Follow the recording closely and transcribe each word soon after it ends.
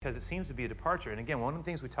because it seems to be a departure. And again, one of the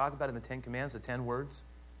things we talked about in the 10 Commands, the 10 words,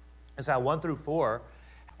 is how 1 through 4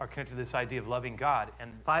 are connected to this idea of loving God.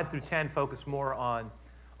 And 5 through 10 focus more on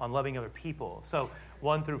loving other people. So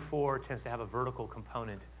 1 through 4 tends to have a vertical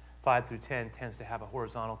component. 5 through 10 tends to have a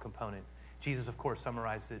horizontal component. Jesus, of course,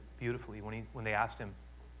 summarized it beautifully when they asked him,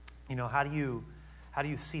 how do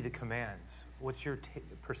you see the commands? What's your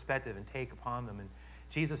perspective and take upon them? And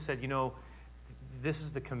Jesus said, this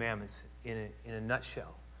is the commandments in a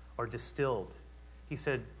nutshell, or distilled. He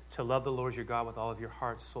said, to love the Lord your God with all of your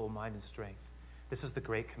heart, soul, mind, and strength. This is the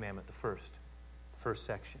great commandment, the first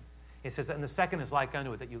section. He says, and the second is like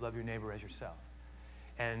unto it, that you love your neighbor as yourself.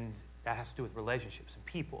 And that has to do with relationships and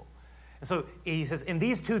people. And so he says, in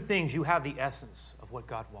these two things, you have the essence of what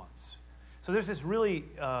God wants. So there's this really,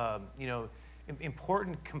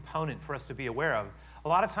 important component for us to be aware of. A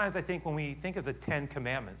lot of times I think when we think of the 10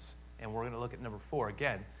 Commandments, and we're going to look at number 4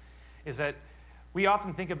 again, is that we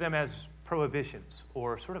often think of them as prohibitions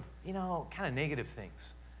or sort of, kind of negative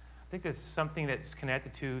things. I think there's something that's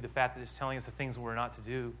connected to the fact that it's telling us the things we're not to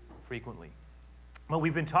do frequently. But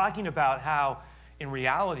we've been talking about how, in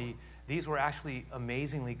reality, these were actually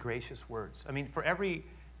amazingly gracious words. I mean, for every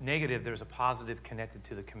negative, there's a positive connected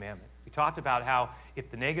to the commandment. We talked about how if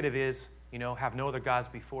the negative is, have no other gods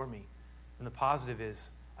before me, then the positive is,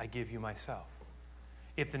 I give you myself.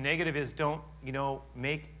 If the negative is, don't,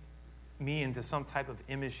 make me into some type of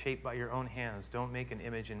image shaped by your own hands, don't make an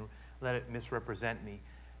image and let it misrepresent me,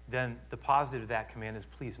 then the positive of that command is,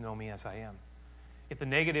 please know me as I am. If the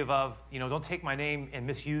negative of, don't take my name and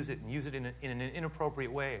misuse it and use it in an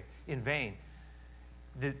inappropriate way, in vain,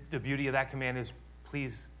 the beauty of that command is,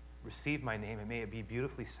 please receive my name and may it be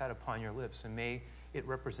beautifully set upon your lips and may it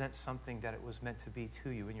represent something that it was meant to be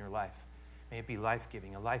to you in your life. May it be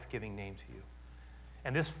life-giving, a life-giving name to you.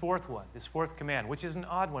 And this fourth command, which is an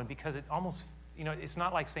odd one because it almost, it's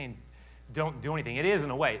not like saying don't do anything. It is in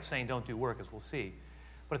a way. It's saying don't do work, as we'll see.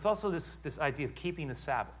 But it's also this idea of keeping the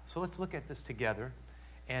Sabbath. So let's look at this together.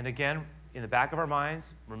 And again, in the back of our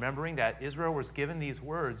minds, remembering that Israel was given these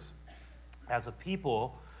words as a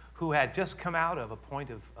people who had just come out of a point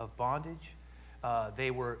of bondage.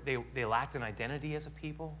 They lacked an identity as a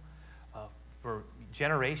people. For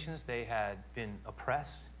generations, they had been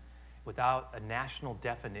oppressed without a national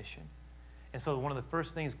definition. And so one of the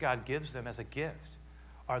first things God gives them as a gift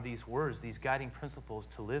are these words, these guiding principles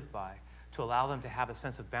to live by, to allow them to have a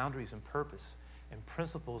sense of boundaries and purpose and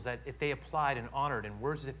principles that if they applied and honored, and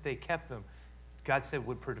words if they kept them, God said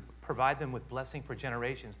would provide them with blessing for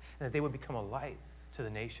generations, and that they would become a light to the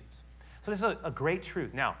nations. So this is a great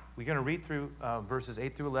truth. Now, we're going to read through verses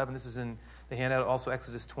 8 through 11. This is in the handout. Also,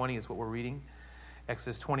 Exodus 20 is what we're reading.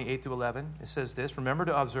 Exodus 28 through 11. It says this, remember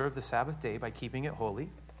to observe the Sabbath day by keeping it holy.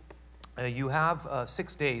 You have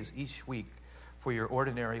 6 days each week for your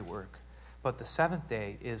ordinary work. But the seventh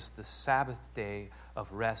day is the Sabbath day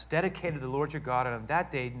of rest, dedicated to the Lord your God. And on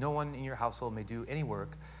that day, no one in your household may do any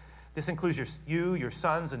work. This includes your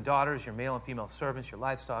sons and daughters, your male and female servants, your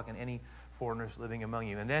livestock, and any foreigners living among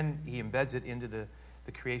you. And then he embeds it into the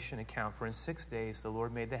creation account. For in 6 days the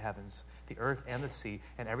Lord made the heavens, the earth, and the sea,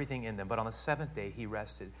 and everything in them. But on the seventh day he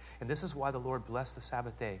rested. And this is why the Lord blessed the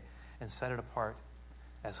Sabbath day and set it apart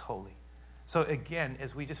as holy. So again,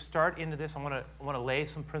 as we just start into this, I want to lay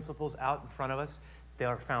some principles out in front of us. They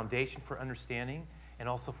are foundation for understanding and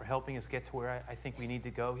also for helping us get to where I think we need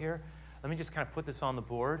to go here. Let me just kind of put this on the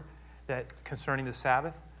board that concerning the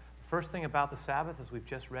Sabbath. The first thing about the Sabbath, as we've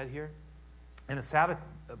just read here, and the Sabbath,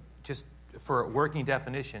 just for a working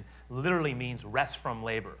definition, literally means rest from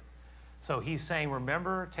labor. So he's saying,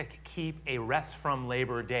 remember to keep a rest from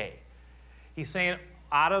labor day. He's saying,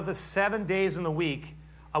 out of the 7 days in the week,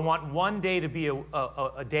 I want one day to be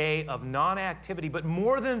a day of non-activity, but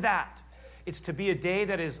more than that, it's to be a day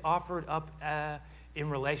that is offered up in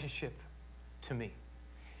relationship to me.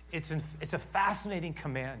 It's a fascinating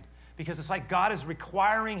command because it's like God is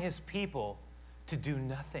requiring his people to do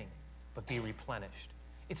nothing but be replenished.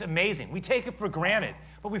 It's amazing. We take it for granted,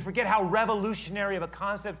 but we forget how revolutionary of a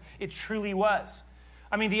concept it truly was.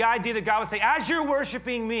 I mean, the idea that God would say, as you're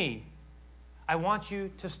worshiping me, I want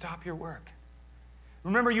you to stop your work.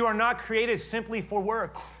 Remember, you are not created simply for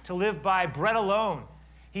work, to live by bread alone.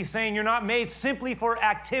 He's saying you're not made simply for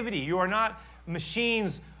activity. You are not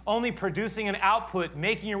machines only producing an output,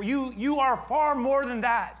 you are far more than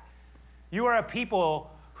that. You are a people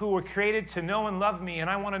who were created to know and love me, and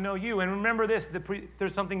I want to know you. And remember this,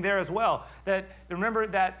 there's something there as well, remember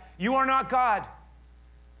that you are not God.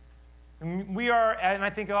 We are, and I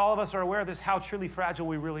think all of us are aware of this, how truly fragile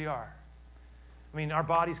we really are. I mean, our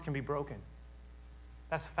bodies can be broken.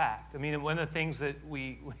 That's a fact. I mean, one of the things that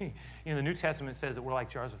the New Testament says that we're like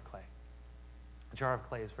jars of clay. A jar of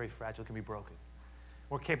clay is very fragile, it can be broken.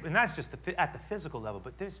 We're capable, and that's just at the physical level,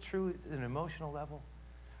 but there's true at an emotional level,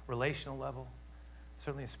 relational level,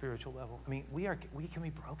 certainly a spiritual level. I mean, we can be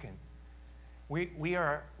broken. We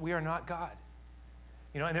are not God.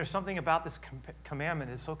 And there's something about this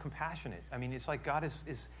commandment that's so compassionate. I mean, it's like God this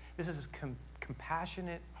is this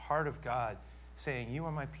compassionate heart of God saying, you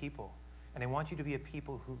are my people, and I want you to be a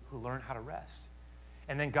people who learn how to rest.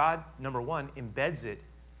 And then God, number one, embeds it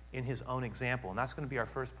in his own example. And that's going to be our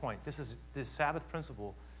first point. This Sabbath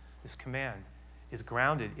principle, this command, is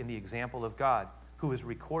grounded in the example of God, who is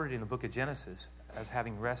recorded in the book of Genesis as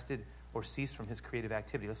having rested or ceased from his creative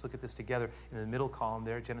activity. Let's look at this together in the middle column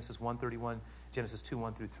there, Genesis 1:31, Genesis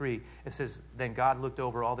 2:1-3. It says, then God looked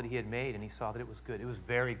over all that he had made, and he saw that it was good. It was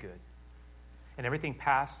very good. And everything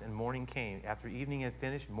passed, and morning came. After evening had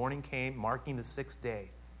finished, morning came, marking the sixth day.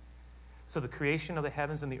 So the creation of the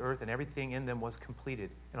heavens and the earth and everything in them was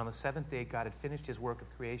completed. And on the seventh day, God had finished his work of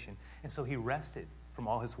creation. And so he rested from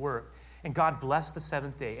all his work. And God blessed the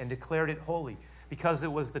seventh day and declared it holy, because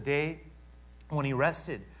it was the day when he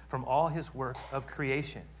rested from all his work of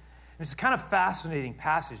creation. And it's a kind of fascinating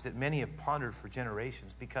passage that many have pondered for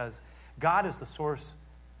generations, because God is the source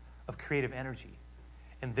of creative energy.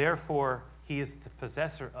 And therefore, he is the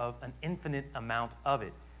possessor of an infinite amount of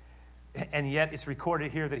it. And yet it's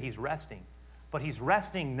recorded here that he's resting. But he's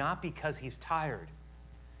resting not because he's tired.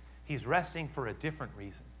 He's resting for a different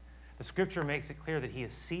reason. The scripture makes it clear that he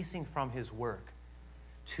is ceasing from his work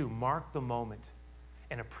to mark the moment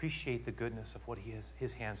and appreciate the goodness of what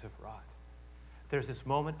his hands have wrought. There's this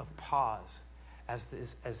moment of pause as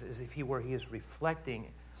if he is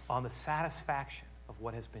reflecting on the satisfaction of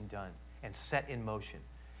what has been done and set in motion.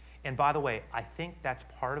 And by the way, I think that's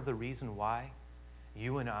part of the reason why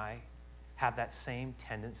you and I have that same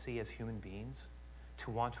tendency as human beings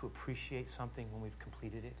to want to appreciate something when we've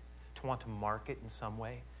completed it, to want to mark it in some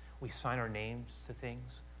way. We sign our names to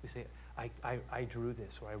things. We say, I drew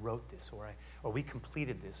this, or I wrote this, or we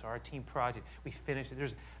completed this, or our team project, we finished it.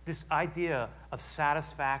 There's this idea of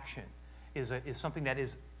satisfaction is something that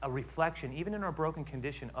is a reflection, even in our broken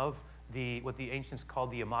condition, of what the ancients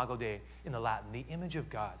called the imago Dei in the Latin, the image of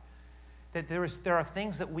God. That there are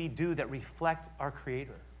things that we do that reflect our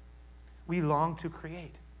Creator. We long to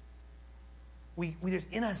create. There's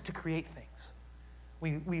in us to create things.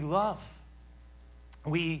 We love.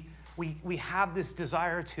 We have this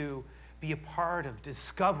desire to be a part of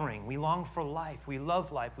discovering. We long for life. We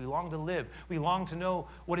love life. We long to live. We long to know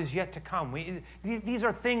what is yet to come. These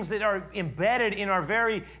are things that are embedded in our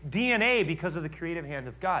very DNA because of the creative hand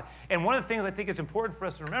of God. And one of the things I think is important for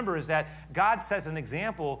us to remember is that God sets an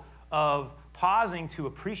example of pausing to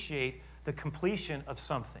appreciate the completion of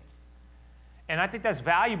something. And I think that's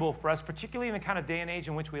valuable for us, particularly in the kind of day and age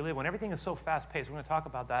in which we live, when everything is so fast-paced. We're going to talk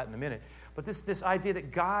about that in a minute. But this idea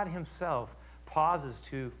that God himself pauses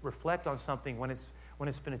to reflect on something when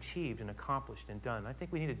it's been achieved and accomplished and done. I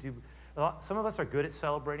think we need to do some of us are good at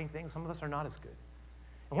celebrating things. Some of us are not as good.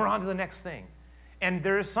 And we're on to the next thing. And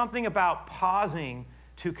there is something about pausing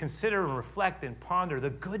to consider and reflect and ponder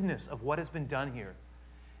the goodness of what has been done here.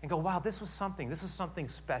 And go, wow, this is something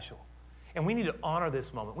special. And we need to honor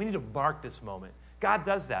this moment. We need to mark this moment. God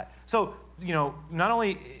does that. So, not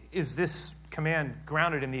only is this command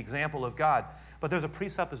grounded in the example of God, but there's a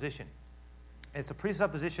presupposition. It's a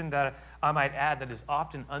presupposition that I might add that is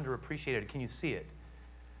often underappreciated. Can you see it?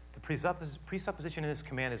 The presupposition in this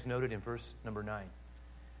command is noted in verse number 9.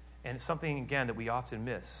 And it's something, again, that we often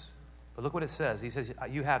miss. But look what it says. He says,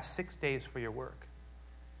 you have 6 days for your work.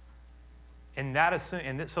 And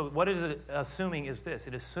so what is it assuming is this?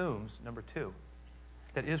 It assumes, number 2,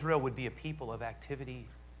 that Israel would be a people of activity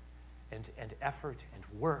and effort and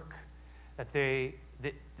work. That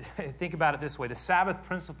think about it this way. The Sabbath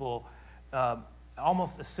principle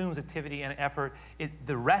almost assumes activity and effort.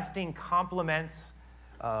 The resting complements,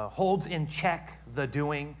 holds in check the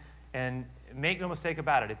doing. And make no mistake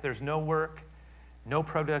about it, if there's no work, no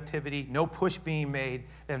productivity, no push being made,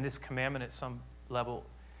 then this commandment at some level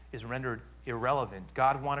is rendered irrelevant.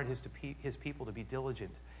 God wanted his people to be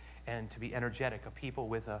diligent and to be energetic, a people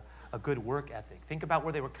with a good work ethic. Think about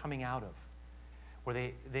where they were coming out of,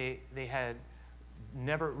 where they had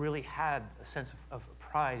never really had a sense of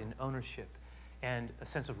pride and ownership and a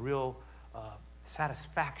sense of real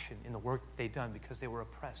satisfaction in the work that they'd done because they were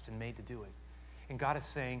oppressed and made to do it. And God is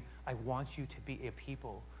saying, I want you to be a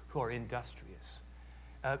people who are industrious.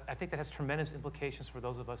 I think that has tremendous implications for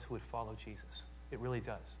those of us who would follow Jesus. It really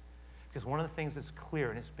does. Because one of the things that's clear,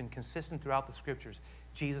 and it's been consistent throughout the scriptures,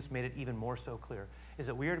 Jesus made it even more so clear, is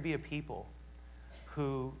that we are to be a people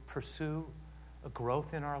who pursue a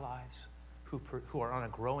growth in our lives, who are on a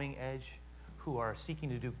growing edge, who are seeking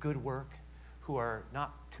to do good work, who are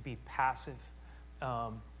not to be passive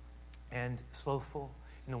and slothful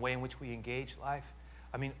in the way in which we engage life.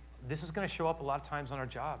 I mean, this is going to show up a lot of times on our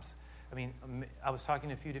jobs. I mean, I was talking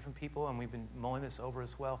to a few different people, and we've been mulling this over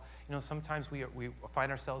as well. You know, sometimes we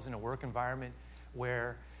find ourselves in a work environment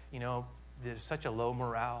where, you know, there's such a low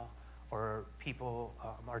morale, or people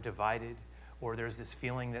are divided, or there's this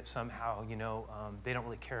feeling that somehow, you know, they don't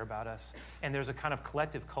really care about us. And there's a kind of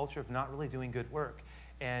collective culture of not really doing good work,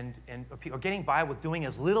 and people are getting by with doing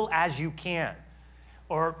as little as you can,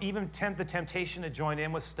 or even the temptation to join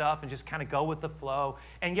in with stuff and just kind of go with the flow.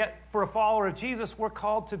 And yet, for a follower of Jesus, we're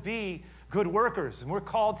called to be good workers, and we're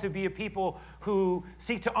called to be a people who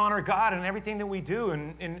seek to honor God in everything that we do,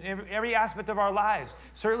 and in every aspect of our lives.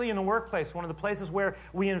 Certainly in the workplace, one of the places where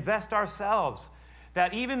we invest ourselves.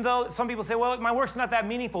 That even though some people say, well, my work's not that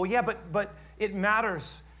meaningful. Yeah, but it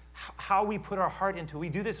matters how we put our heart into it. We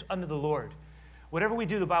do this unto the Lord. Whatever we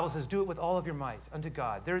do, the Bible says, do it with all of your might unto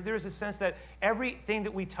God. There's a sense that everything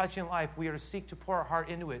that we touch in life, we are to seek to pour our heart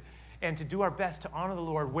into it and to do our best to honor the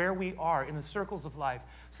Lord where we are in the circles of life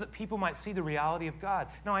so that people might see the reality of God.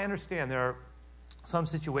 Now, I understand there are some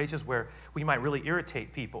situations where we might really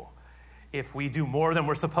irritate people if we do more than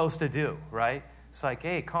we're supposed to do, right? It's like,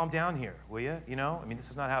 hey, calm down here, will you? You know, I mean,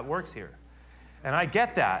 this is not how it works here. And I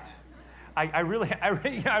get that. I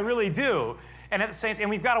really do. And at the same time, and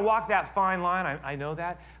we've got to walk that fine line. I know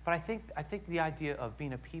that. But I think the idea of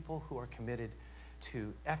being a people who are committed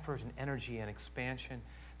to effort and energy and expansion,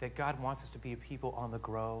 that God wants us to be a people on the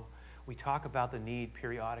grow. We talk about the need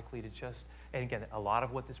periodically to just, and again, a lot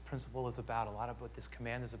of what this principle is about, a lot of what this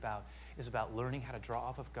command is about learning how to draw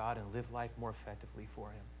off of God and live life more effectively for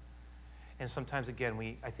Him. And sometimes,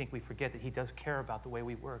 again, I think we forget that He does care about the way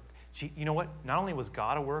we work. You know what? Not only was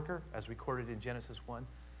God a worker, as recorded in Genesis 1,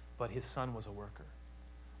 but His Son was a worker.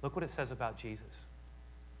 Look what it says about Jesus.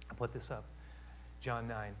 I put this up. John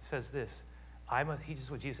 9 says this. This is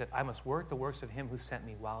what Jesus said. I must work the works of Him who sent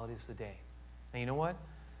me while it is the day. Now, you know what?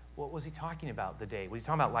 What was He talking about, the day? Was He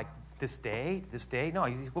talking about like this day? This day? No,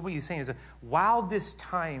 what He's saying is that while this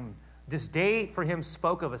time, this day for Him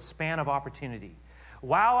spoke of a span of opportunity.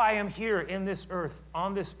 While I am here in this earth,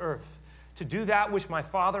 on this earth, to do that which my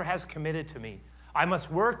Father has committed to me, I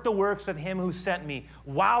must work the works of Him who sent me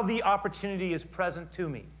while the opportunity is present to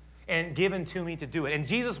me and given to me to do it. And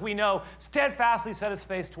Jesus, we know, steadfastly set His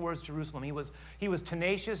face towards Jerusalem. He was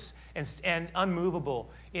tenacious and unmovable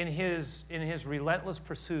in his relentless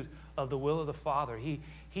pursuit of the will of the Father.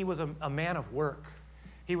 He was a man of work.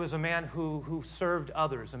 He was a man who served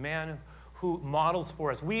others, a man who models for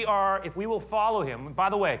us. If we will follow Him, by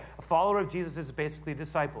the way, a follower of Jesus is basically a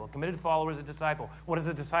disciple. A committed follower is a disciple. What is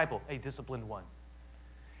a disciple? A disciplined one.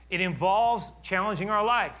 It involves challenging our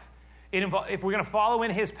life. If we're going to follow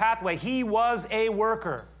in His pathway, He was a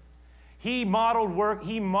worker. He modeled work.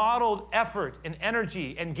 He modeled effort and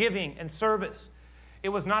energy and giving and service. It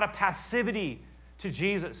was not a passivity to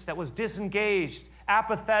Jesus that was disengaged,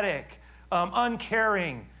 apathetic,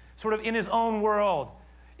 uncaring, sort of in His own world.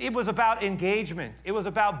 It was about engagement. It was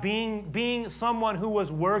about being someone who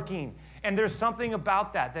was working. And there's something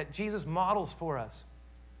about that Jesus models for us.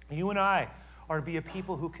 You and I are to be a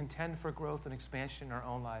people who contend for growth and expansion in our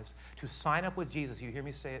own lives. To sign up with Jesus, you hear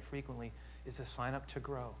me say it frequently, is to sign up to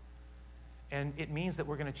grow. And it means that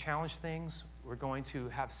we're going to challenge things. We're going to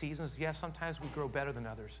have seasons. Yes, sometimes we grow better than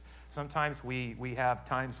others. Sometimes we have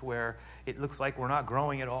times where it looks like we're not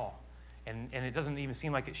growing at all. And it doesn't even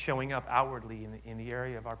seem like it's showing up outwardly in the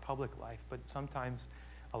area of our public life. But sometimes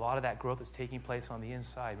a lot of that growth is taking place on the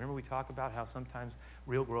inside. Remember we talk about how sometimes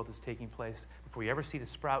real growth is taking place before you ever see the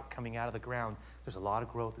sprout coming out of the ground. There's a lot of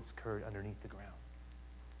growth that's occurred underneath the ground.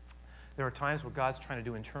 There are times where God's trying to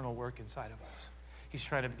do internal work inside of us. He's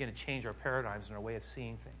trying to begin to change our paradigms and our way of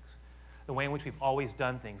seeing things. The way in which we've always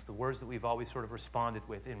done things, the words that we've always sort of responded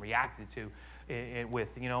with and reacted to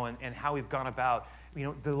and how we've gone about.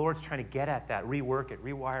 The Lord's trying to get at that, rework it,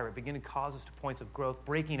 rewire it, begin to cause us to points of growth,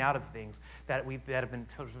 breaking out of things that have been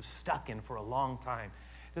sort of stuck in for a long time.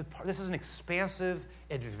 This is an expansive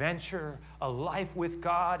adventure, a life with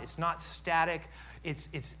God. It's not static.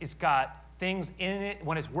 It's got things in it.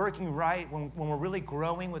 When it's working right, when we're really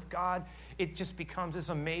growing with God, it just becomes this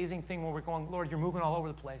amazing thing where we're going, Lord, you're moving all over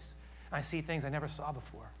the place. I see things I never saw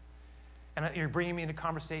before. And you're bringing me into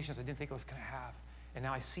conversations I didn't think I was going to have. And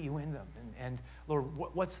now I see you in them. And Lord,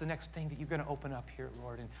 what's the next thing that you're going to open up here,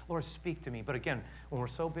 Lord? And Lord, speak to me. But again, when we're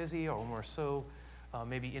so busy or when we're so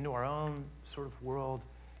maybe into our own sort of world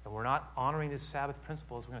and we're not honoring this Sabbath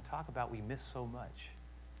principle as we're going to talk about, we miss so much.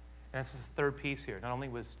 And this is the third piece here. Not only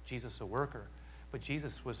was Jesus a worker, but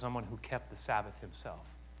Jesus was someone who kept the Sabbath himself.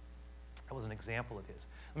 That was an example of his.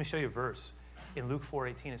 Let me show you a verse. In Luke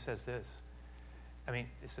 4:18, it says this. It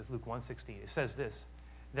says Luke 1:16. It says this,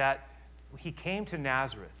 that he came to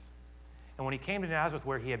Nazareth. And when he came to Nazareth,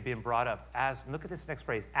 where he had been brought up, look at this next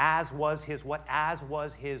phrase, as was his what? As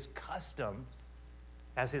was his custom.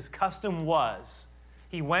 As his custom was,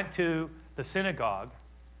 he went to the synagogue,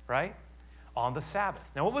 right, on the Sabbath.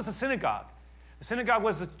 Now, what was the synagogue? The synagogue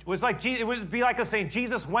was like, it would be like us saying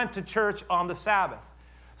Jesus went to church on the Sabbath.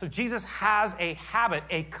 So Jesus has a habit,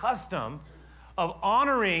 a custom of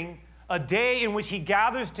honoring a day in which he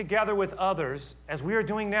gathers together with others, as we are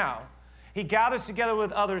doing now. He gathers together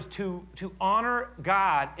with others to honor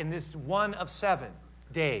God in this one of 7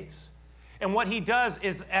 days. And what he does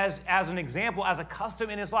is, as an example, as a custom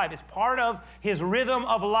in his life, it's part of his rhythm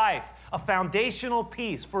of life, a foundational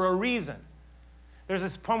piece for a reason. There's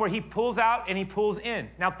this point where he pulls out and he pulls in.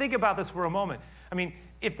 Now think about this for a moment.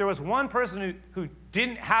 If there was one person who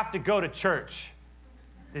didn't have to go to church,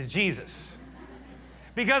 it's Jesus.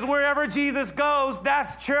 Because wherever Jesus goes,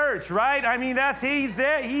 that's church, right? He's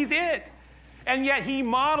there, he's it. And yet he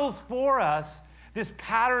models for us this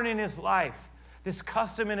pattern in his life, this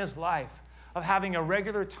custom in his life of having a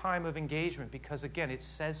regular time of engagement because, again, it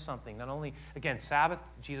says something. Not only, again, Sabbath,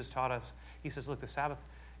 Jesus taught us, he says, look, the Sabbath,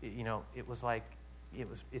 it was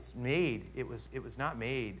not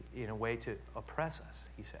made in a way to oppress us,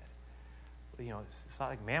 he said. It's not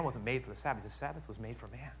like man wasn't made for the Sabbath. The Sabbath was made for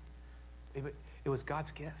man. It was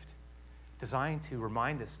God's gift, designed to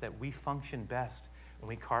remind us that we function best when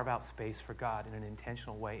we carve out space for God in an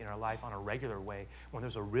intentional way in our life, on a regular way. When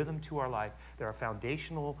there's a rhythm to our life, there are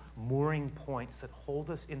foundational mooring points that hold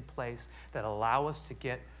us in place, that allow us to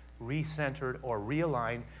get recentered or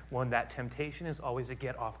realigned when that temptation is always to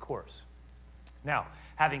get off course. Now,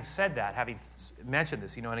 having said that, having mentioned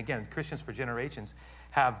this, and again, Christians for generations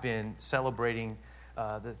have been celebrating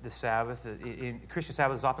the Sabbath. Christian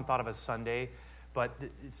Sabbath is often thought of as Sunday, but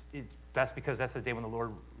that's because that's the day when the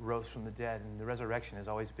Lord rose from the dead, and the resurrection has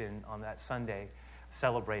always been on that Sunday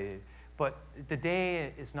celebrated. But the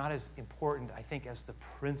day is not as important, I think, as the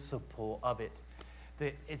principle of it.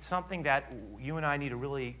 It's something that you and I need to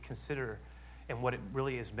really consider and what it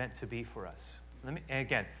really is meant to be for us. And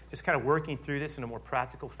again, just kind of working through this in a more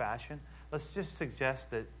practical fashion, let's just suggest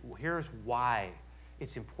that here's why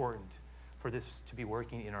it's important for this to be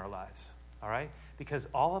working in our lives, all right? Because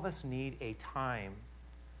all of us need a time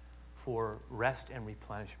for rest and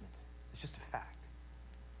replenishment. It's just a fact.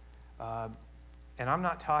 And I'm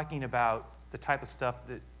not talking about the type of stuff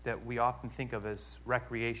that we often think of as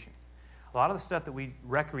recreation. A lot of the stuff that we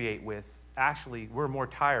recreate with, actually, we're more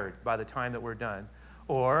tired by the time that we're done,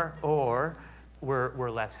 or we're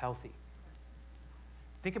less healthy.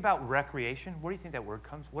 Think about recreation. Where do you think that word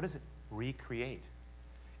comes? What does it recreate?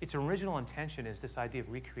 Its original intention is this idea of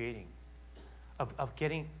recreating, of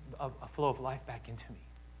getting a flow of life back into me.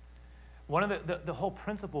 One of the whole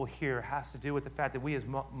principle here has to do with the fact that we as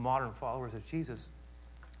modern followers of Jesus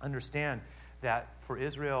understand that for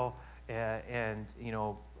Israel and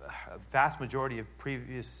a vast majority of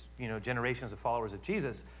previous generations of followers of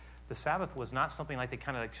Jesus, the Sabbath was not something like they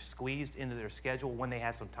kind of squeezed into their schedule when they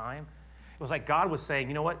had some time. It was like God was saying,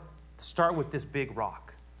 you know what? Start with this big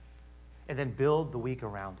rock and then build the week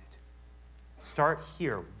around it. Start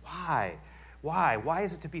here. Why? Why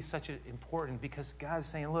is it to be such important? Because God's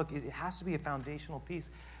saying, look, it has to be a foundational piece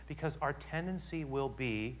because our tendency will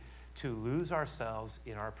be to lose ourselves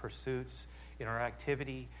in our pursuits, in our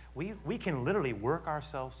activity. We can literally work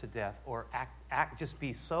ourselves to death or just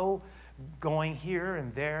be so going here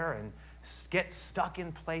and there and get stuck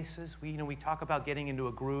in places. We talk about getting into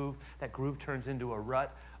a groove. That groove turns into a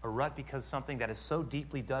rut because something that is so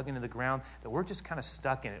deeply dug into the ground that we're just kind of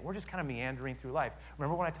stuck in it. We're just kind of meandering through life.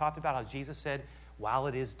 Remember when I talked about how Jesus said, while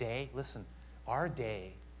it is day? Listen, our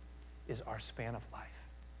day is our span of life.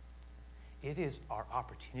 It is our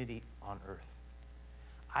opportunity on earth.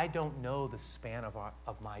 I don't know the span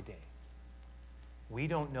of my day. We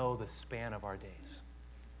don't know the span of our days.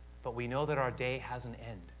 But we know that our day has an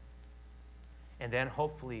end. And then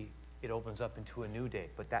hopefully it opens up into a new day.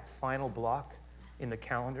 But that final block in the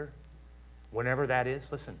calendar, whenever that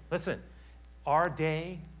is, listen. Our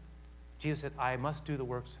day, Jesus said, I must do the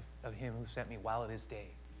works of him who sent me while it is day.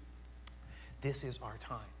 This is our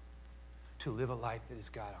time to live a life that is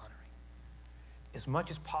God-honoring. As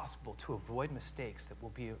much as possible to avoid mistakes that will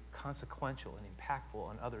be consequential and impactful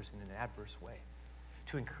on others in an adverse way.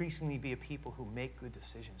 To increasingly be a people who make good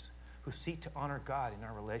decisions, who seek to honor God in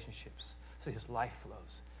our relationships so his life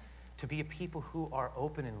flows. To be a people who are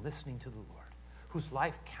open and listening to the Lord, whose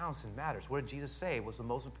life counts and matters. What did Jesus say was the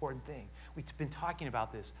most important thing? We've been talking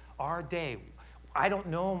about this. Our day. I don't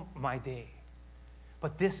know my day,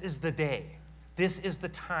 but this is the day. This is the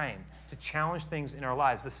time to challenge things in our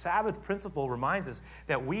lives. The Sabbath principle reminds us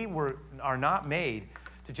that we are not made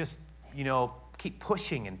to just, keep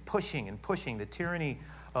pushing and pushing and pushing. The tyranny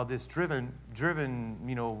of this driven,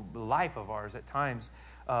 life of ours at times,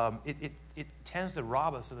 it tends to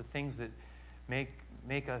rob us of the things that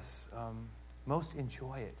make us most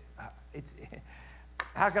enjoy it.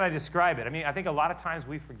 How can I describe it? I mean, I think a lot of times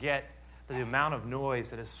we forget the amount of noise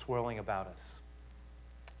that is swirling about us.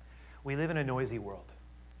 We live in a noisy world.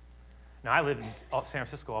 Now, I lived in San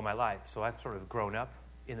Francisco all my life, so I've sort of grown up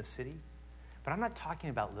in the city. But I'm not talking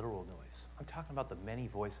about literal noise. I'm talking about the many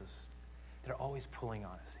voices that are always pulling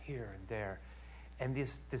on us here and there. And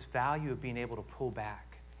this value of being able to pull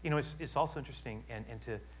back. It's also interesting and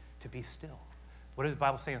to be still. What does the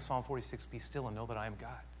Bible say in Psalm 46? Be still and know that I am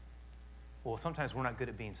God. Well, sometimes we're not good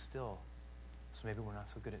at being still, so maybe we're not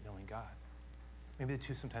so good at knowing God. Maybe the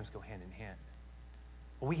two sometimes go hand in hand.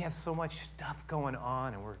 But we have so much stuff going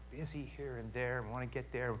on, and we're busy here and there, and we want to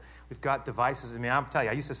get there. We've got devices. I mean, I'm telling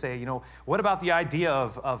you, I used to say, what about the idea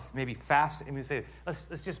of maybe fast? I mean, say,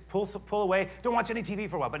 let's just pull away. Don't watch any TV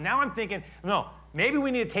for a while. But now I'm thinking, no, maybe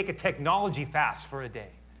we need to take a technology fast for a day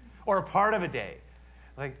or a part of a day.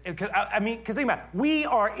 Because think about it. We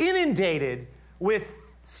are inundated with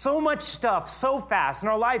so much stuff so fast, and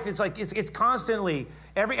our life is it's constantly,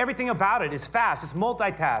 everything about it is fast. It's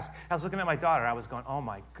multitask. I was looking at my daughter, and I was going, oh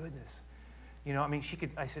my goodness.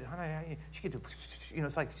 I said, honey, she could do,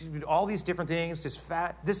 it's like she did all these different things, just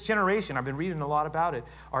fat. This generation, I've been reading a lot about it,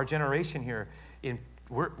 our generation here,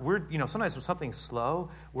 we're sometimes when something's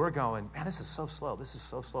slow, we're going, man, this is so slow. This is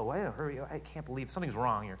so slow. Why don't hurry? I can't believe something's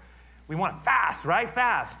wrong here. We want it fast, right?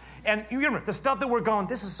 Fast. And you remember, the stuff that we're going,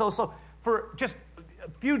 this is so slow. For just a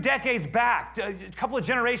few decades back, a couple of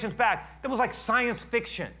generations back, that was like science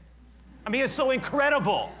fiction. I mean, it's so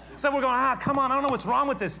incredible. So we're going, come on, I don't know what's wrong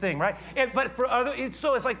with this thing, right? But for other, it's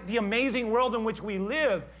like the amazing world in which we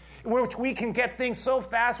live, in which we can get things so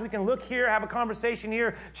fast. We can look here, have a conversation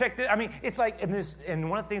here, check this. I mean, it's like, and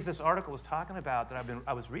one of the things this article was talking about that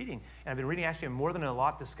I was reading, and I've been reading actually more than a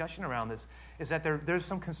lot discussion around this, is that there's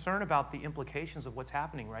some concern about the implications of what's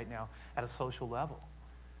happening right now at a social level.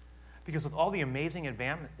 Because with all the amazing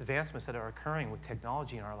advancements that are occurring with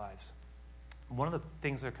technology in our lives, one of the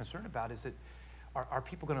things they're concerned about is that are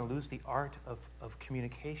people going to lose the art of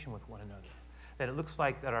communication with one another? That it looks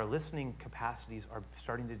like that our listening capacities are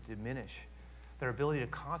starting to diminish. Their ability to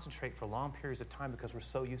concentrate for long periods of time because we're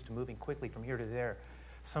so used to moving quickly from here to there.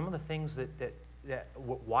 Some of the things that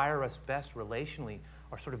wire us best relationally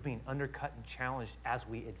are sort of being undercut and challenged as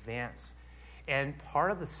we advance. And part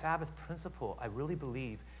of the Sabbath principle, I really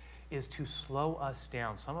believe, is to slow us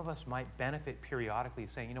down. Some of us might benefit periodically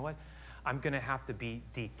saying, you know what, I'm going to have to be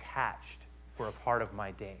detached for a part of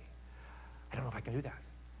my day. I don't know if I can do that.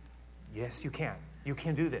 Yes, you can. You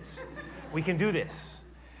can do this. We can do this.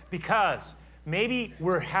 Because maybe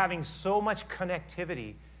we're having so much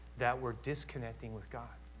connectivity that we're disconnecting with God.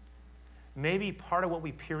 Maybe part of what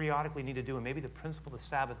we periodically need to do, and maybe the principle of the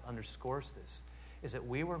Sabbath underscores this, is that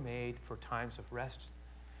we were made for times of rest.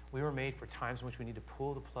 We were made for times in which we need to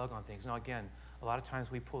pull the plug on things. Now, again, a lot of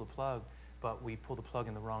times we pull the plug, but we pull the plug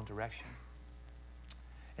in the wrong direction.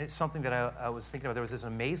 And it's something that I was thinking about. There was this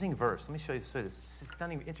amazing verse. Let me show you this. It's a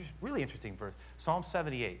stunning, really interesting verse. Psalm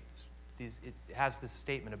 78. It has this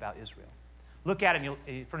statement about Israel. Look at it,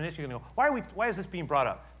 and for an instant, you're going to go, why is this being brought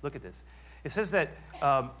up? Look at this. It says that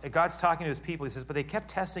God's talking to his people. He says, but they kept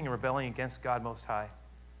testing and rebelling against God Most High.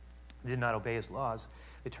 They did not obey his laws.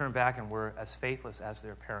 They turned back and were as faithless as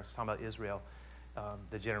their parents. Talking about Israel,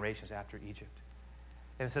 the generations after Egypt.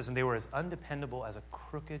 And it says, and they were as undependable as a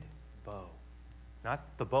crooked bow.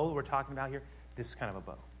 Not the bow we're talking about here, this kind of a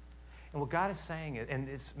bow. And what God is saying, and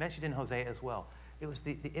it's mentioned in Hosea as well, it was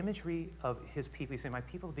the imagery of his people. He's saying, my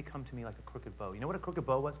people have become to me like a crooked bow. You know what a crooked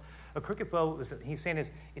bow was? A crooked bow, he's saying,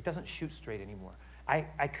 is it doesn't shoot straight anymore.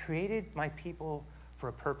 I created my people for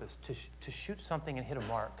a purpose, to shoot something and hit a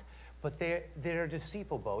mark. But they're a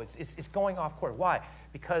deceitful bow. It's going off course. Why?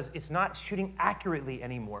 Because it's not shooting accurately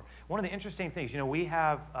anymore. One of the interesting things, we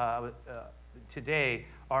have today,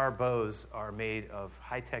 our bows are made of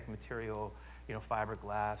high-tech material,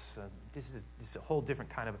 fiberglass. This is a whole different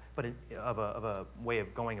kind of a way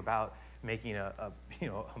of going about making a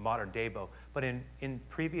modern day bow. But in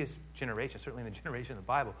previous generations, certainly in the generation of the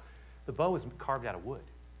Bible, the bow was carved out of wood.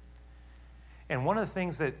 And one of the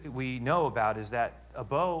things that we know about is that a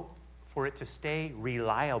bow, for it to stay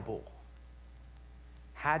reliable,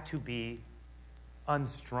 had to be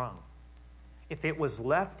unstrung. if it was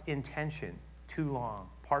left in tension too long,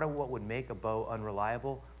 part of what would make a bow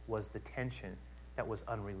unreliable was the tension that was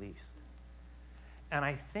unreleased. And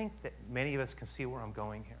I think that many of us can see where I'm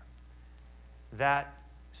going here. That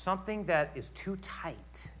something that is too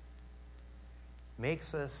tight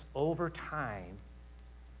makes us, over time,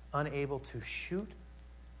 unable to shoot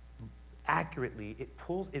accurately.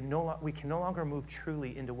 We can no longer move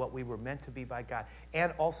truly into what we were meant to be by God.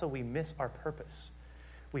 And also we miss our purpose.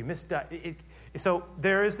 So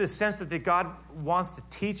there is this sense that God wants to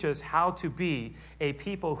teach us how to be a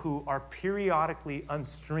people who are periodically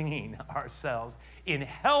unstringing ourselves in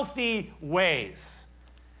healthy ways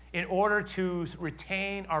in order to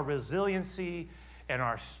retain our resiliency and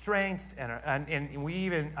our strength. And we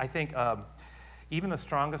even, I think, even the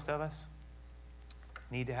strongest of us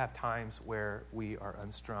need to have times where we are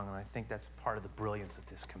unstrung. And I think that's part of the brilliance of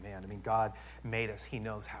this command. I mean, God made us. He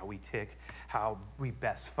knows how we tick, how we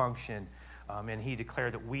best function. And he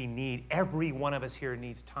declared that every one of us here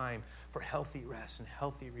needs time for healthy rest and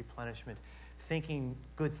healthy replenishment, thinking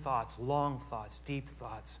good thoughts, long thoughts, deep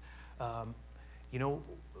thoughts.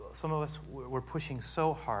 Some of us, we're pushing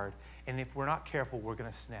so hard, and if we're not careful, we're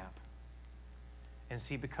going to snap. And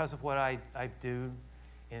see, because of what I do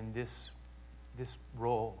in this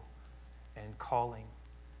role and calling,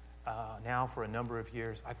 now for a number of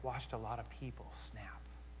years, I've watched a lot of people snap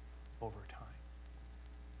over time.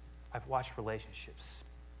 I've watched relationships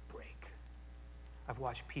break. I've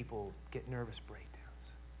watched people get nervous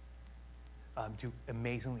breakdowns, do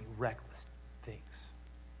amazingly reckless things.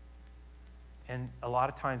 And a lot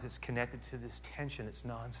of times it's connected to this tension that's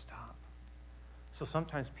nonstop. So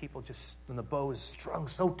sometimes people just, when the bow is strung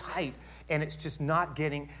so tight and it's just not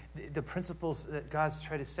getting, the principles that God's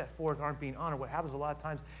tried to set forth aren't being honored. What happens a lot of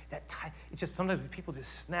times, it's just sometimes people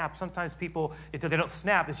just snap. Sometimes people, they don't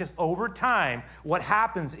snap. It's just over time, what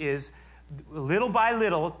happens is, little by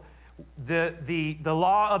little, the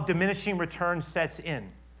law of diminishing returns sets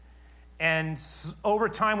in. And over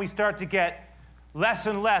time, we start to get less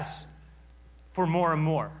and less for more and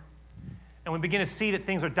more. And we begin to see that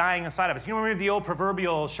things are dying inside of us. You remember the old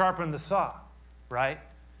proverbial sharpen the saw, right?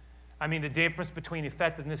 I mean, the difference between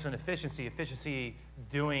effectiveness and efficiency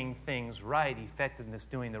doing things right, effectiveness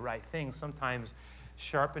doing the right things. Sometimes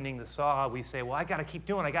sharpening the saw, we say, well, I got to keep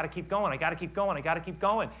doing, I got to keep going, I got to keep going, I got to keep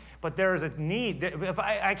going. But there's a need. If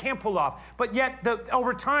I can't pull off. But yet,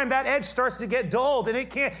 over time, that edge starts to get dulled, and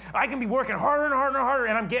I can be working harder and harder and harder,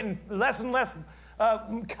 and I'm getting less and less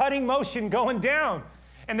cutting motion going down.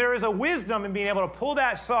 And there is a wisdom in being able to pull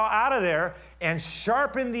that saw out of there and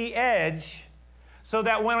sharpen the edge so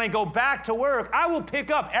that when I go back to work, I will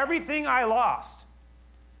pick up everything I lost.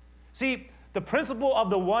 See, the principle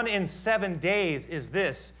of the 1 in 7 days is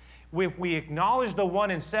this. If we acknowledge the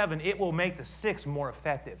 1 in 7, it will make the 6 more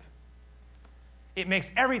effective. It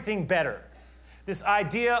makes everything better. This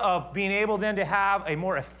idea of being able then to have a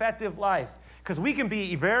more effective life. Because we can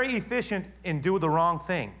be very efficient in doing the wrong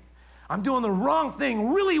thing. I'm doing the wrong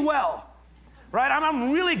thing really well, right?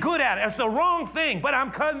 I'm really good at it. It's the wrong thing, but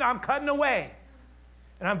I'm cutting away.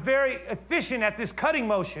 And I'm very efficient at this cutting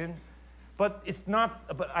motion, but it's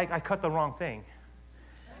not, but I cut the wrong thing.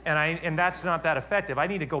 And that's not that effective. I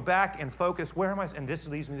need to go back and focus. Where am I? And this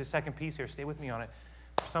leads me to the second piece here. Stay with me on it.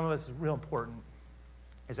 For some of us, it's real important,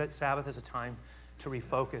 is that Sabbath is a time to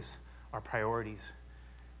refocus our priorities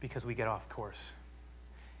because we get off course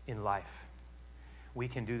in life. We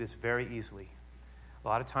can do this very easily. A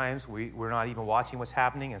lot of times we're not even watching what's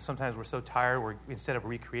happening, and sometimes we're so tired, instead of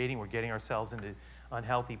recreating, we're getting ourselves into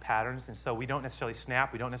unhealthy patterns, and so we don't necessarily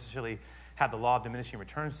snap. We don't necessarily have the law of diminishing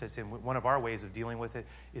returns sets in. One of our ways of dealing with it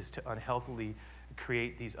is to unhealthily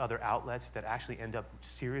create these other outlets that actually end up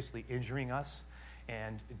seriously injuring us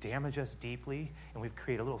and damage us deeply, and we've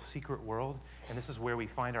created a little secret world, and this is where we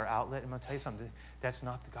find our outlet. I'm going to tell you something. That's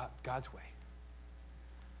not God's way.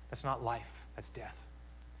 That's not life. That's death.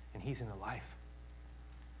 And he's in the life.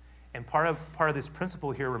 And part of this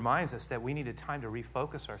principle here reminds us that we need a time to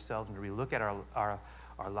refocus ourselves and to relook at our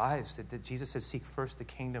lives. That Jesus said, seek first the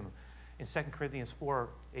kingdom. In 2 Corinthians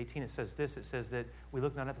 4:18, it says this. It says that we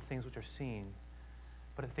look not at the things which are seen,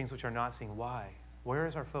 but at the things which are not seen. Why? Where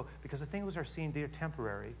is our focus? Because the things which are seen, they are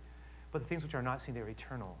temporary, but the things which are not seen, they are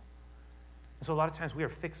eternal. And so a lot of times we are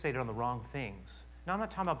fixated on the wrong things. Now, I'm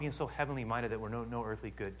not talking about being so heavenly minded that we're no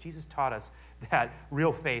earthly good. Jesus taught us that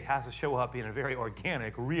real faith has to show up in a very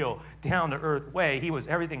organic, real, down-to-earth way. He was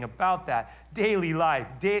everything about that. Daily life.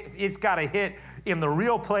 It's got to hit in the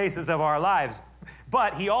real places of our lives.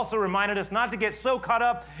 But he also reminded us not to get so caught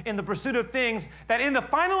up in the pursuit of things that in the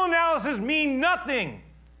final analysis mean nothing.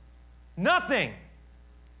 Nothing.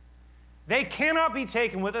 They cannot be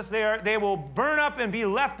taken with us. They will burn up and be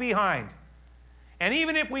left behind. And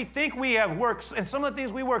even if we think we have worked, and some of the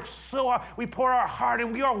things we work so hard, we pour our heart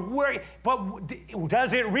and we are worried, but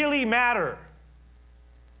does it really matter?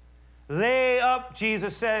 Lay up,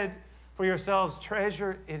 Jesus said, for yourselves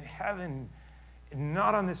treasure in heaven,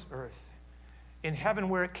 not on this earth. In heaven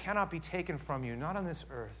where it cannot be taken from you, not on this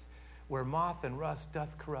earth, where moth and rust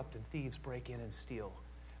doth corrupt and thieves break in and steal.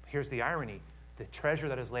 Here's the irony. The treasure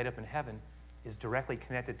that is laid up in heaven is directly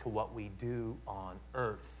connected to what we do on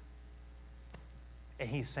earth. And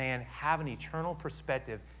he's saying, have an eternal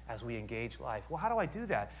perspective as we engage life. Well, how do I do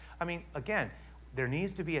that? I mean, again, there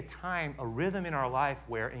needs to be a time, a rhythm in our life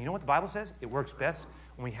where, and you know what the Bible says? It works best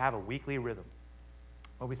when we have a weekly rhythm.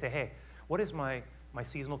 When we say, hey, what is my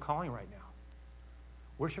seasonal calling right now?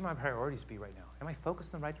 Where should my priorities be right now? Am I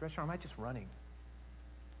focused in the right direction, or am I just running?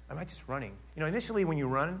 Am I just running? You know, initially when you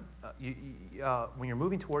run, when you're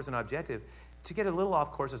moving towards an objective, to get a little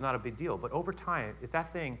off course is not a big deal. But over time, if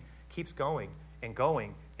that thing keeps going and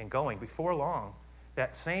going and going, before long,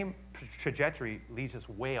 that same trajectory leads us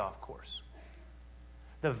way off course.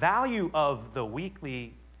 The value of the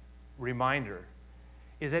weekly reminder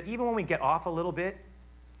is that even when we get off a little bit,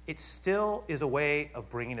 it still is a way of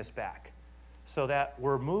bringing us back so that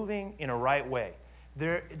we're moving in a right way.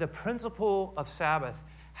 The principle of Sabbath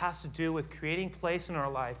has to do with creating place in our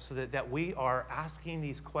life so that we are asking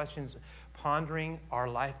these questions, pondering our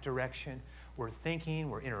life direction. We're thinking,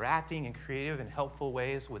 we're interacting in creative and helpful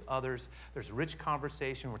ways with others. There's rich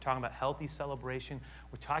conversation. We're talking about healthy celebration.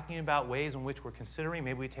 We're talking about ways in which we're considering.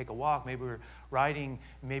 Maybe we take a walk. Maybe we're writing.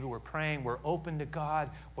 Maybe we're praying. We're open to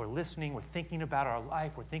God. We're listening. We're thinking about our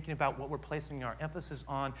life. We're thinking about what we're placing our emphasis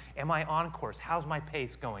on. Am I on course? How's my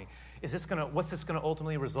pace going? What's this going to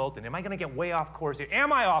ultimately result in? Am I going to get way off course here?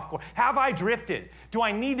 Am I off course? Have I drifted? Do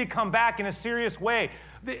I need to come back in a serious way?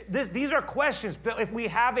 These are questions, but if we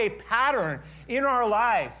have a pattern in our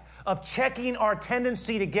life of checking our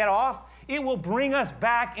tendency to get off, it will bring us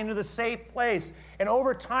back into the safe place. And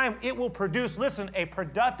over time, it will produce, a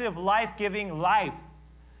productive, life-giving life.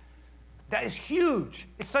 That is huge.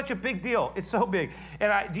 It's such a big deal. It's so big.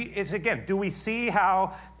 And do we see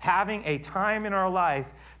how having a time in our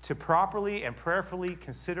life to properly and prayerfully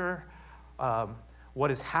consider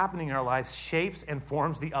what is happening in our lives shapes and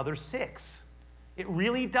forms the other six? It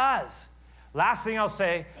really does. Last thing I'll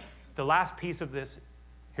say, the last piece of this,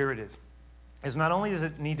 here it is not only does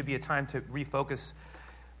it need to be a time to refocus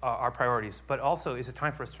our priorities, but also is a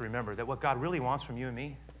time for us to remember that what God really wants from you and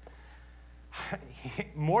me,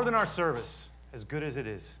 more than our service, as good as it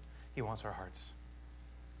is, he wants our hearts.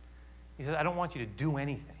 He says, I don't want you to do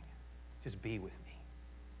anything. Just be with me.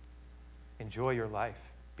 Enjoy your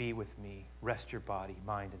life. Be with me. Rest your body,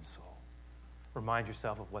 mind, and soul. Remind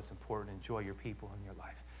yourself of what's important. Enjoy your people in your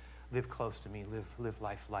life. Live close to me. Live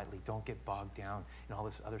life lightly. Don't get bogged down in all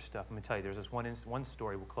this other stuff. I'm going to tell you, there's this one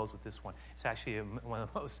story. We'll close with this one. It's actually one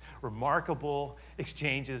of the most remarkable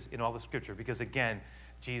exchanges in all the Scripture because, again,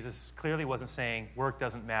 Jesus clearly wasn't saying work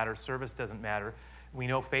doesn't matter, service doesn't matter. We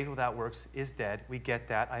know faith without works is dead. We get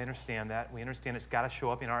that. I understand that. We understand it's got to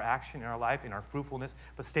show up in our action, in our life, in our fruitfulness.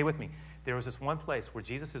 But stay with me. There was this one place where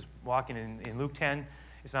Jesus is walking in Luke 10.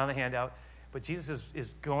 It's not on the handout. But Jesus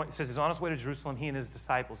is going, it says he's on his way to Jerusalem, he and his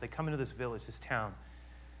disciples. They come into this village, this town.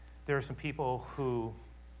 There are some people who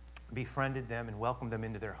befriended them and welcomed them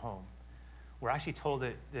into their home. We're actually told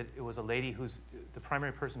that it was a lady the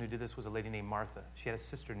primary person who did this was a lady named Martha. She had a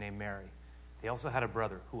sister named Mary. They also had a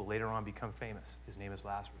brother who will later on become famous. His name is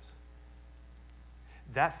Lazarus.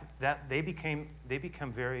 That they become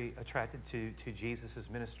very attracted to Jesus'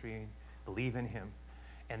 ministry, believe in him,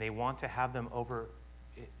 and they want to have them over.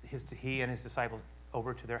 He and his disciples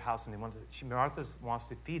over to their house, and Martha wants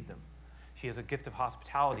to feed them. She has a gift of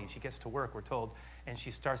hospitality. She gets to work, we're told, and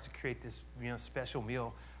she starts to create this special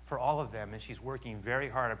meal for all of them, and she's working very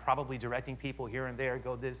hard and probably directing people here and there,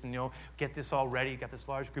 go this and get this all ready, got this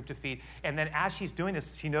large group to feed. And then as she's doing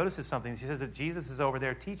this, she notices something. She says that Jesus is over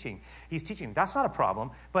there teaching. He's teaching. That's not a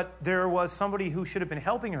problem, but there was somebody who should have been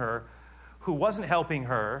helping her who wasn't helping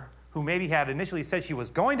her, who maybe had initially said she was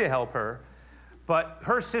going to help her, but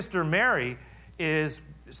her sister Mary is,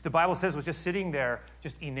 the Bible says, was just sitting there,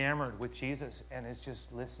 just enamored with Jesus and is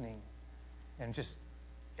just listening. And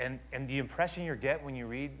the impression you get when you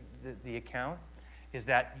read the account is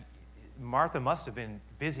that Martha must have been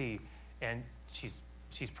busy, and she's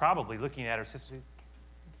probably looking at her sister.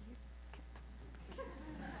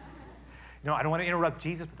 I don't want to interrupt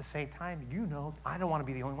Jesus, but at the same time, I don't want to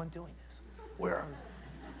be the only one doing this. What's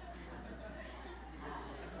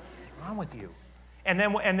wrong with you? And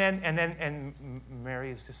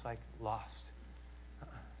Mary is just like lost.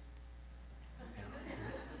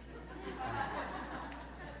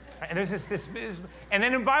 And there's and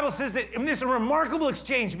then the Bible says that and this is a remarkable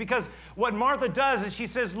exchange because what Martha does is she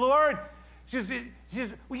says, Lord, she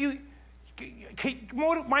says, will you,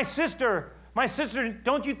 my sister,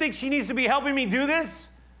 don't you think she needs to be helping me do this?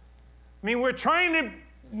 I mean, we're trying to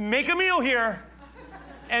make a meal here.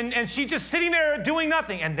 And she's just sitting there doing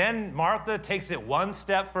nothing. And then Martha takes it one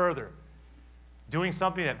step further, doing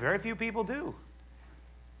something that very few people do.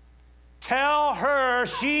 Tell her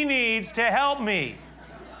she needs to help me.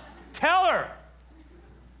 Tell her.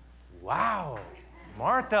 Wow,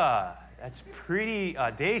 Martha, that's pretty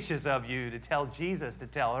audacious of you to tell Jesus to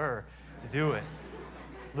tell her to do it.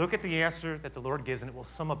 Look at the answer that the Lord gives, and it will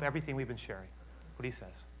sum up everything we've been sharing. What he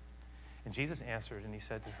says. And Jesus answered, and he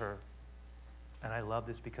said to her, and I love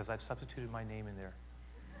this because I've substituted my name in there.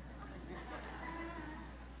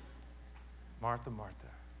 Martha, Martha,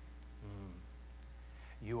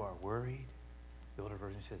 you are worried. The older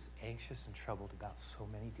version says anxious and troubled about so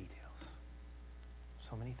many details,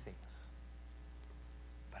 so many things.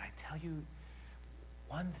 But I tell you,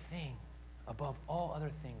 one thing above all other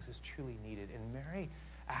things is truly needed. And Mary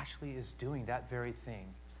actually is doing that very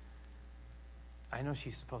thing. I know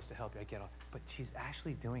she's supposed to help you, I get it, but she's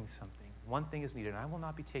actually doing something. One thing is needed, and I will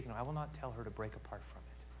not be taken, I will not tell her to break apart from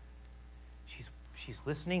it. She's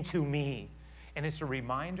listening to me. And it's a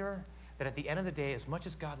reminder that at the end of the day, as much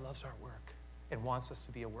as God loves our work and wants us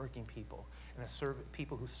to be a working people and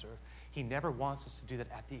people who serve, he never wants us to do that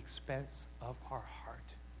at the expense of our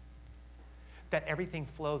heart. That everything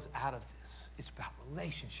flows out of this. It's about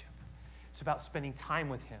relationship. It's about spending time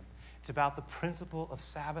with him. It's about the principle of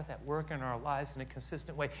Sabbath at work in our lives in a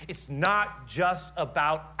consistent way. It's not just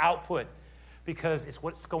about output because it's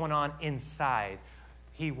what's going on inside.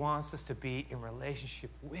 He wants us to be in relationship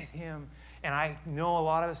with him. And I know a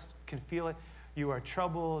lot of us can feel it. You are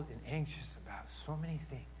troubled and anxious about so many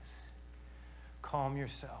things. Calm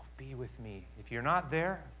yourself. Be with me. If you're not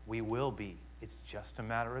there, we will be. It's just a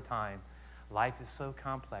matter of time. Life is so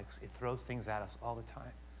complex. It throws things at us all the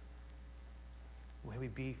time. May we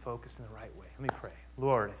be focused in the right way. Let me pray.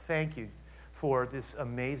 Lord, thank you for this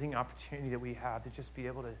amazing opportunity that we have to just be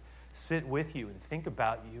able to sit with you and think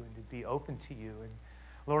about you and to be open to you. And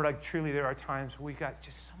Lord, truly there are times where we got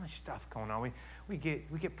just so much stuff going on. We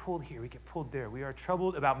get pulled here, we get pulled there. We are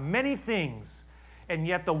troubled about many things. And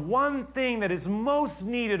yet the one thing that is most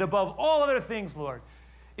needed above all other things, Lord,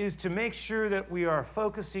 is to make sure that we are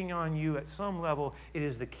focusing on you at some level. It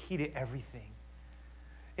is the key to everything.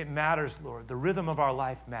 It matters, Lord. The rhythm of our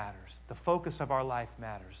life matters. The focus of our life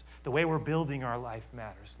matters. The way we're building our life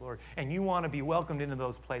matters, Lord. And you want to be welcomed into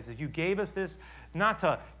those places. You gave us this not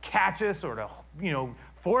to catch us or to,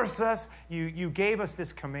 force us. You gave us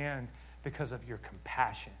this command because of your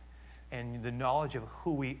compassion and the knowledge of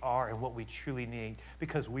who we are and what we truly need,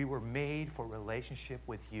 because we were made for relationship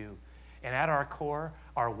with you. And at our core,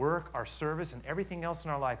 our work, our service, and everything else in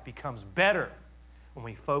our life becomes better when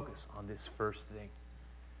we focus on this first thing.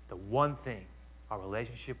 The one thing, our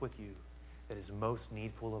relationship with you, that is most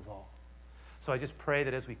needful of all. So I just pray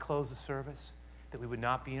that as we close the service, that we would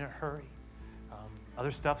not be in a hurry.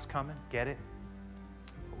 Other stuff's coming, get it.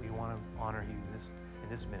 But we want to honor you in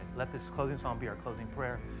this minute. Let this closing song be our closing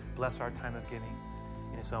prayer. Bless our time of giving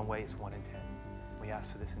in its own way. It's 1 in 10. We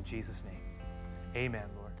ask for this in Jesus' name. Amen,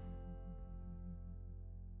 Lord.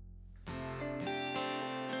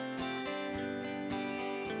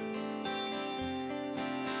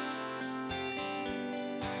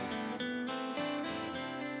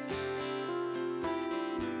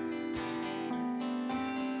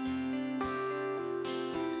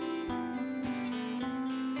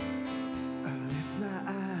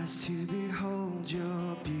 To behold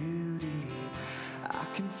your beauty, I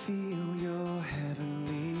can feel your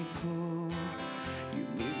heavenly pull. You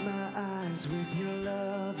meet my eyes with your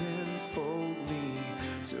love and fold me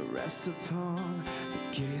to rest upon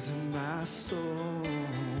the gaze of my soul.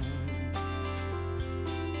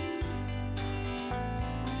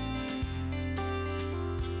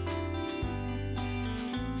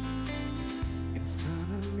 In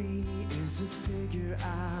front of me is a figure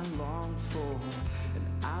I long for,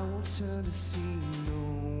 I won't turn to see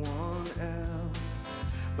no one else,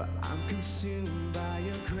 but I'm consumed by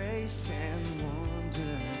your grace and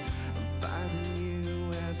wonder. I'm finding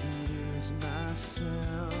you as I lose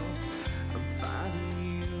myself. I'm finding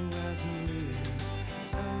you as I lose.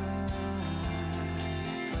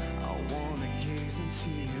 I wanna gaze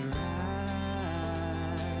into your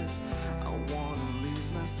eyes. I wanna lose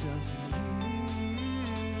myself in you.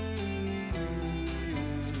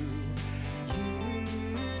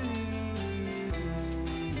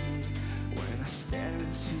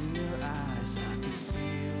 Into your eyes, I can see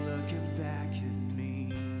you looking back at me.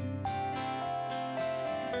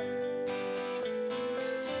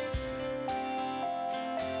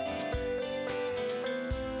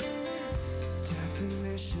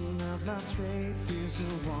 my faith is a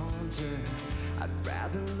wonder. I'd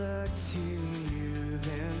rather look to you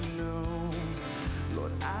than know.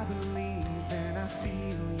 Lord, I believe and I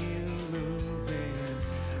feel you moving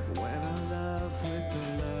when I love with the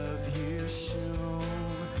love you've shown.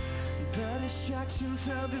 The distractions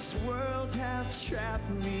of this world have trapped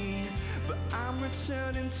me, but I'm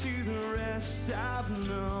returning to the rest I've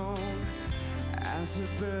known. As a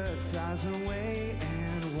bird flies away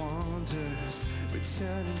and wanders,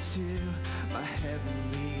 returning to my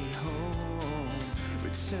heavenly home,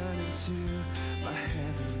 returning to my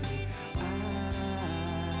heavenly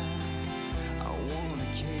I wanna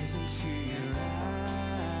gaze into your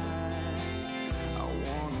eyes. I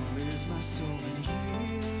wanna lose my soul in you.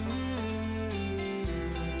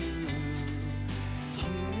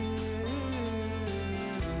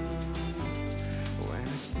 When I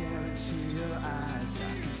stare into your eyes,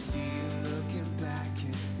 I can see you looking back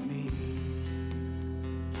at me.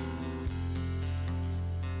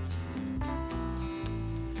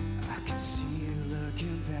 I can see you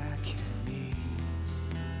looking back at me.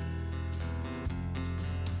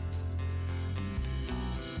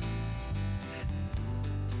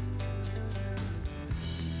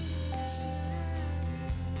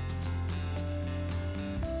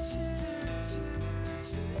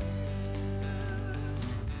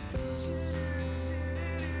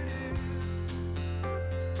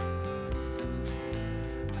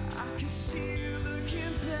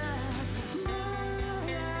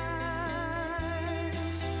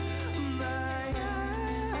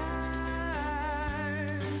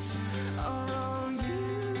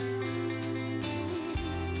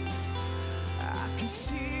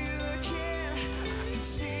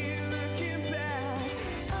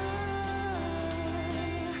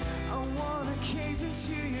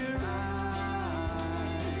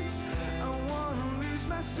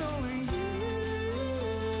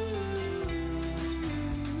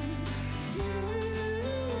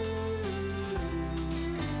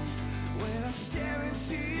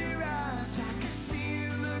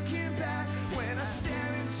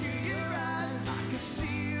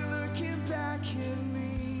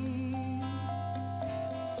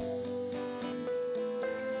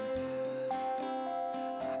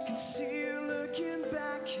 See